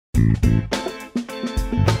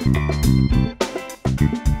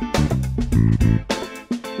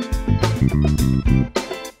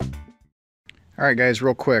Alright guys,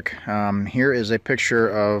 real quick, here is a picture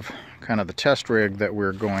of kind of the test rig that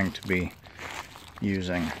we're going to be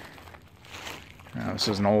using. This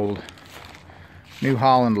is an old New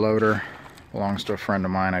Holland loader, belongs to a friend of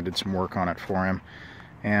mine. I did some work on it for him,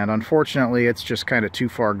 and unfortunately it's just kind of too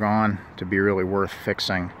far gone to be really worth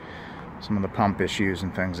fixing. Some of the pump issues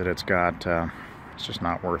and things that it's got, it's just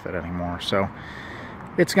not worth it anymore. So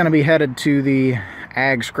it's going to be headed to the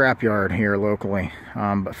ag scrapyard here locally,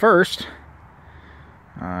 but first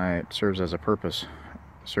it serves as a purpose,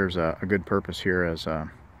 serves a good purpose here as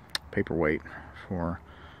a paperweight for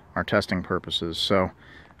our testing purposes. So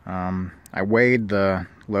I weighed the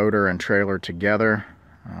loader and trailer together.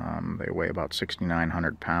 They weigh about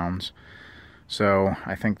 6,900 pounds. So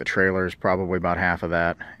I think the trailer is probably about half of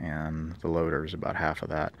that, and the loader is about half of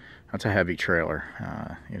that. That's a heavy trailer.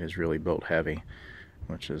 It is really built heavy,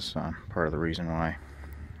 which is part of the reason why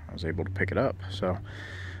I was able to pick it up. So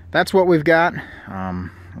that's what we've got.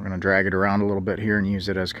 We're going to drag it around a little bit here and use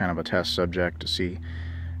it as kind of a test subject to see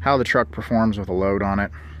how the truck performs with a load on it.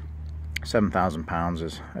 7,000 pounds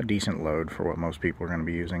is a decent load for what most people are going to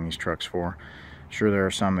be using these trucks for. Sure, there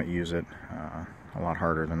are some that use it a lot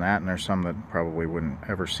harder than that, and there's some that probably wouldn't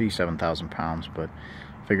ever see 7,000 pounds, but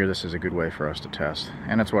I figure this is a good way for us to test,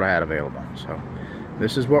 and it's what I had available. So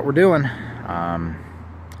this is what we're doing. Yeah,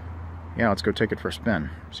 let's go take it for a spin,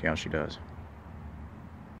 see how she does.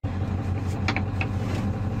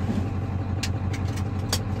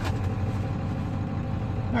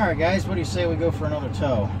 Alright guys, what do you say we go for another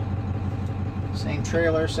tow? Same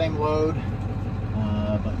trailer, same load,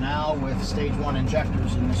 but now with stage 1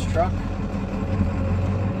 injectors in this truck.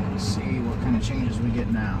 Let's see what kind of changes we get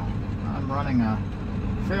now. I'm running a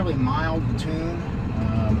fairly mild tune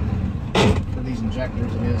for these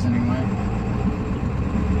injectors, it is anyway.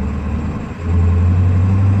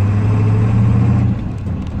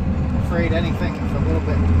 I'm afraid anything with a little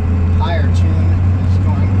bit higher tune is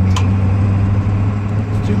going to be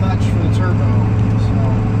too much for the turbo, so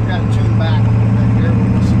I've got to tune back a little bit here.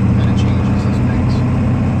 We'll see what kind of changes this makes.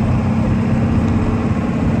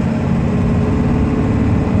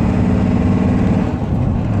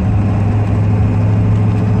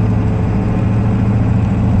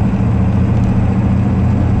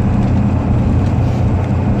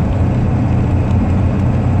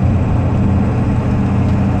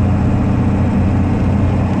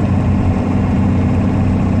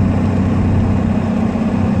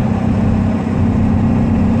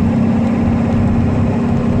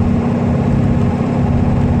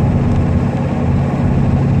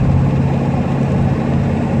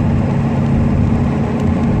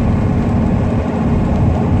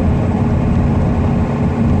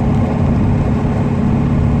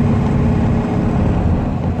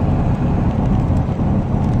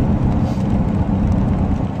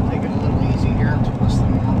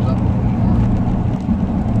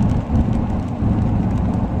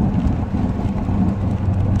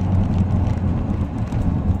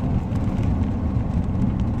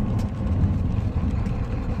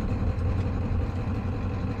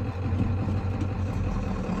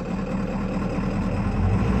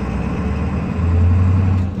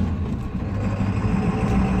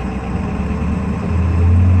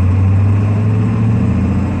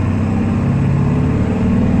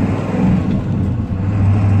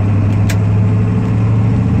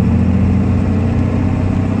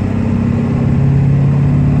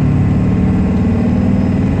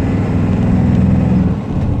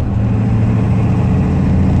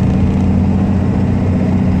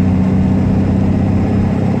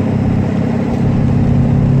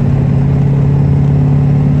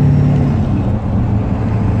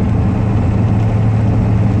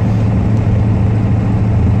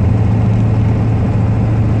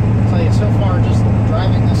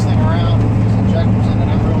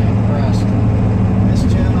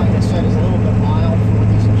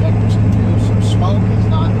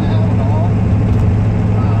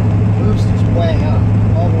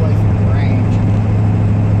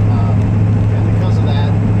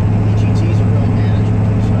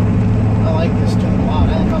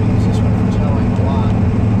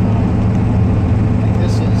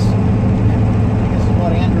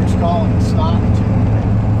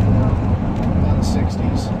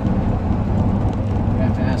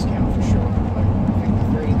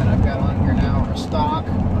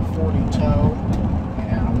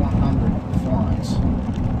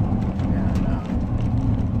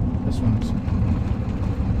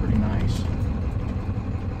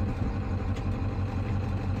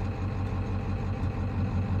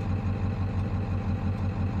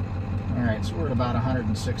 Alright, so we're at about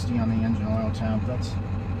 160 on the engine oil temp. That's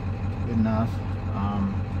good enough.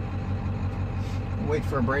 wait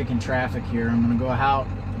for a break in traffic here. I'm going to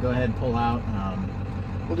go ahead and pull out.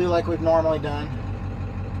 We'll do like we've normally done.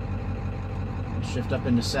 Shift up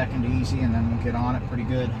into second easy, and then we'll get on it pretty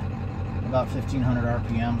good. About 1500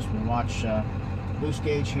 RPMs. We'll watch boost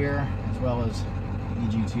gauge here, as well as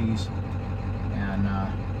EGTs, and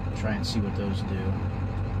try and see what those do.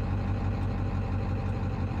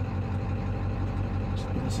 So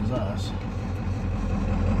this is us.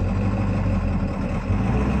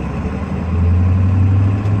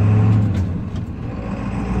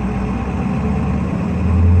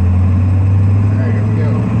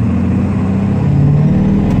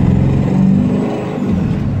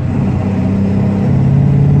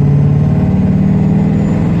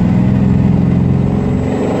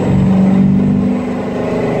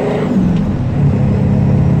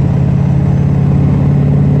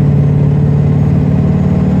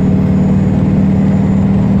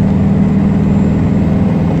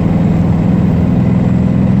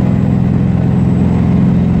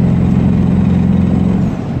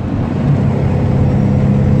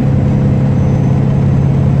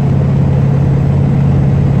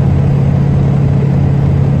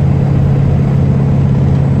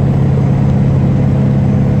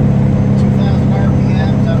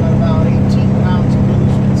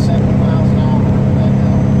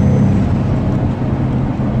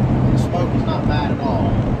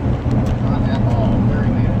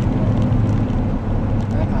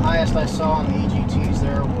 I saw on the EGTs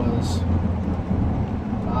there was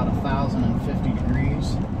about 1,050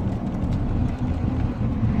 degrees.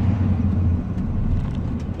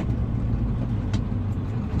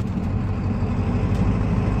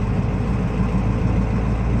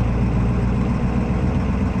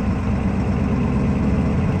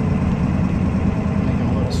 Making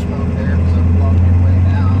a little smoke there because I'm blowing it way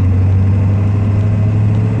down.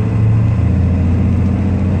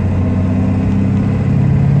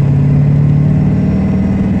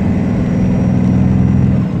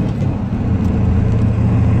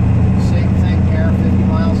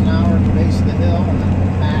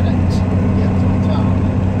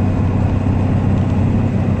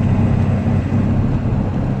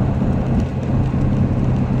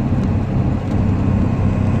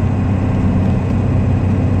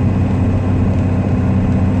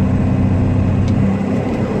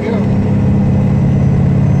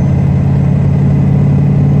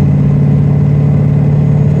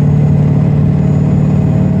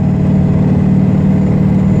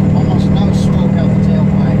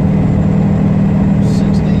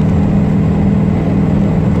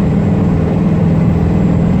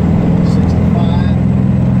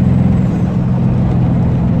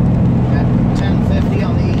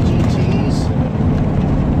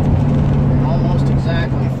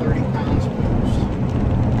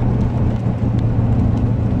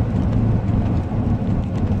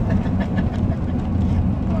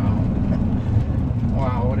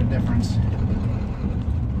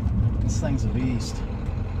 This thing's a beast.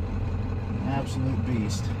 Absolute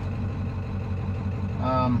beast.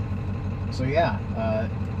 So yeah,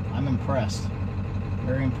 I'm impressed.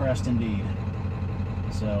 Very impressed indeed.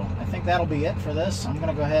 So I think that'll be it for this. I'm going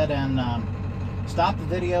to go ahead and stop the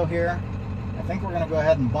video here. I think we're going to go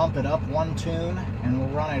ahead and bump it up one tune, and we'll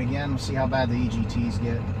run it again. We'll see how bad the EGTs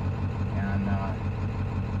get,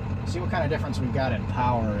 and see what kind of difference we've got in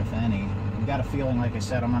power, if any. I've got a feeling, like I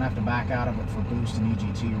said, I'm going to have to back out of it for boost and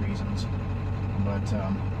EGT reasons. But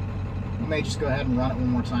we may just go ahead and run it one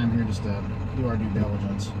more time here just to do our due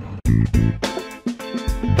diligence.